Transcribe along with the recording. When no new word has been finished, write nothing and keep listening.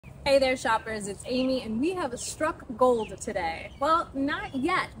Hey there shoppers, it's Amy and we have struck gold today. Well, not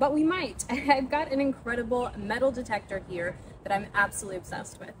yet, but we might. I've got an incredible metal detector here that I'm absolutely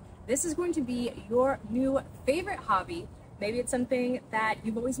obsessed with. This is going to be your new favorite hobby. Maybe it's something that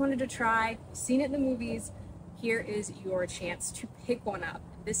you've always wanted to try, you've seen it in the movies. Here is your chance to pick one up.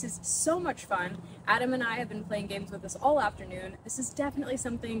 This is so much fun. Adam and I have been playing games with this all afternoon. This is definitely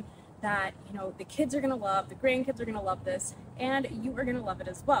something that, you know, the kids are gonna love, the grandkids are gonna love this, and you are gonna love it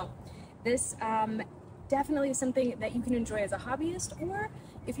as well. This definitely is something that you can enjoy as a hobbyist, or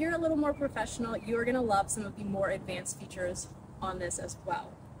if you're a little more professional, you're gonna love some of the more advanced features on this as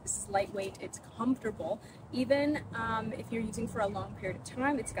well. This is lightweight, it's comfortable. Even if you're using for a long period of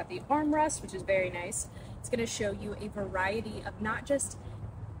time, it's got the armrest, which is very nice. It's gonna show you a variety of not just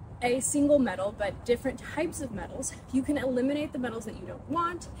a single metal, but different types of metals. You can eliminate the metals that you don't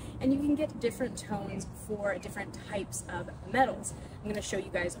want, and you can get different tones for different types of metals. I'm going to show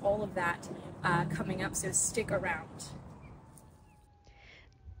you guys all of that coming up, so stick around.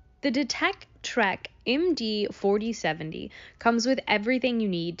 The DetectTrek MD-4070 comes with everything you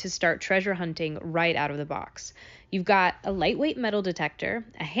need to start treasure hunting right out of the box. You've got a lightweight metal detector,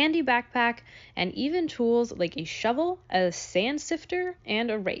 a handy backpack, and even tools like a shovel, a sand sifter, and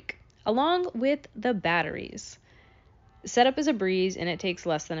a rake, along with the batteries. Setup is a breeze and it takes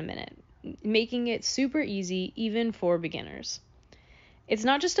less than a minute, making it super easy even for beginners. It's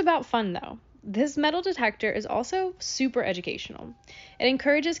not just about fun though. This metal detector is also super educational. It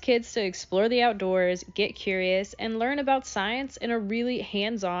encourages kids to explore the outdoors, get curious, and learn about science in a really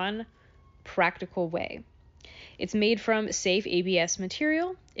hands-on, practical way. It's made from safe ABS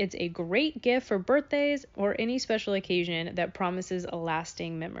material. It's a great gift for birthdays or any special occasion that promises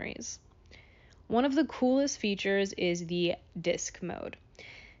lasting memories. One of the coolest features is the disc mode.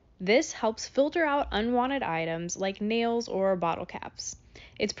 This helps filter out unwanted items like nails or bottle caps.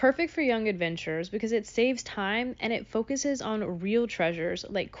 It's perfect for young adventurers because it saves time and it focuses on real treasures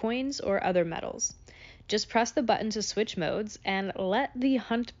like coins or other metals. Just press the button to switch modes and let the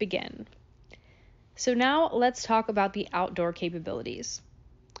hunt begin. So now let's talk about the outdoor capabilities.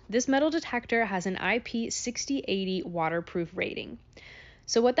 This metal detector has an IP6080 waterproof rating.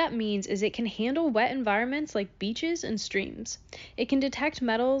 So what that means is it can handle wet environments like beaches and streams. It can detect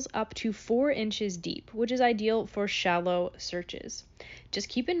metals up to 4 inches deep, which is ideal for shallow searches. Just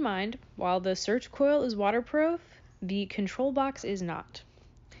keep in mind, while the search coil is waterproof, the control box is not.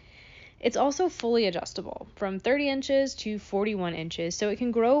 It's also fully adjustable, from 30 inches to 41 inches, so it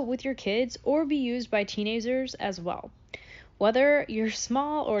can grow with your kids or be used by teenagers as well. Whether you're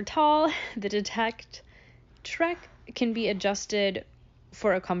small or tall, the DetectTrek can be adjusted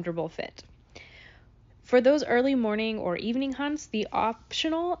for a comfortable fit. For those early morning or evening hunts, the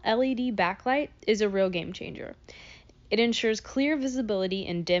optional LED backlight is a real game changer. It ensures clear visibility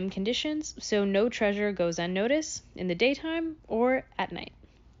in dim conditions, so no treasure goes unnoticed in the daytime or at night.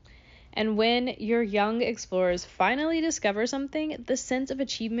 And when your young explorers finally discover something, the sense of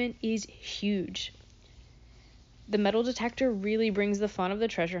achievement is huge. The metal detector really brings the fun of the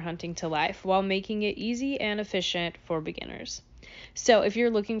treasure hunting to life while making it easy and efficient for beginners. So if you're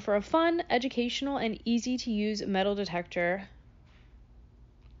looking for a fun, educational, and easy to use metal detector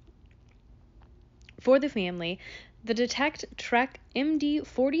for the family, the DetectTrek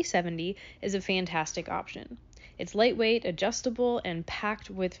MD-4070 is a fantastic option. It's lightweight, adjustable, and packed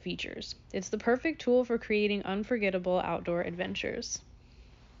with features. It's the perfect tool for creating unforgettable outdoor adventures.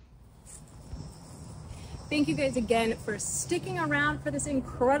 Thank you guys again for sticking around for this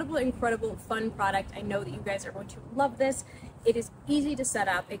incredible fun product. I know that you guys are going to love this. It is easy to set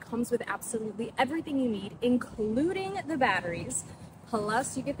up. It comes with absolutely everything you need, including the batteries.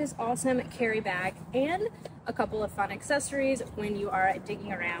 Plus, you get this awesome carry bag and a couple of fun accessories when you are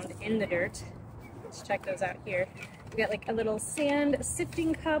digging around in the dirt. Let's check those out here. We got like a little sand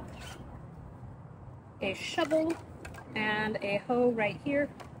sifting cup, a shovel, and a hoe right here.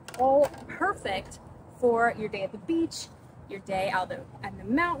 All perfect for your day at the beach, your day out in the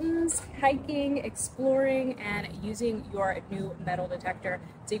mountains, hiking, exploring, and using your new metal detector.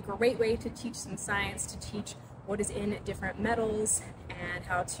 It's a great way to teach some science, to teach what is in different metals and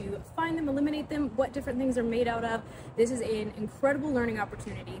how to find them, eliminate them, what different things are made out of. This is an incredible learning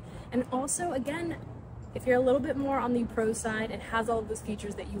opportunity. And also, again, if you're a little bit more on the pro side, it has all of those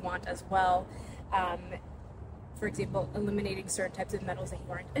features that you want as well. For example, eliminating certain types of metals that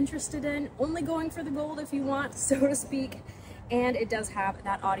you aren't interested in, only going for the gold if you want, so to speak. And it does have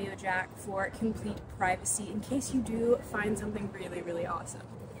that audio jack for complete privacy in case you do find something really awesome.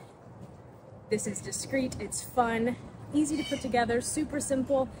 This is discreet, it's fun, easy to put together, super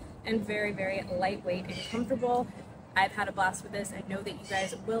simple, and very lightweight and comfortable. I've had a blast with this. I know that you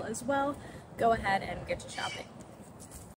guys will as well. Go ahead and get to shopping.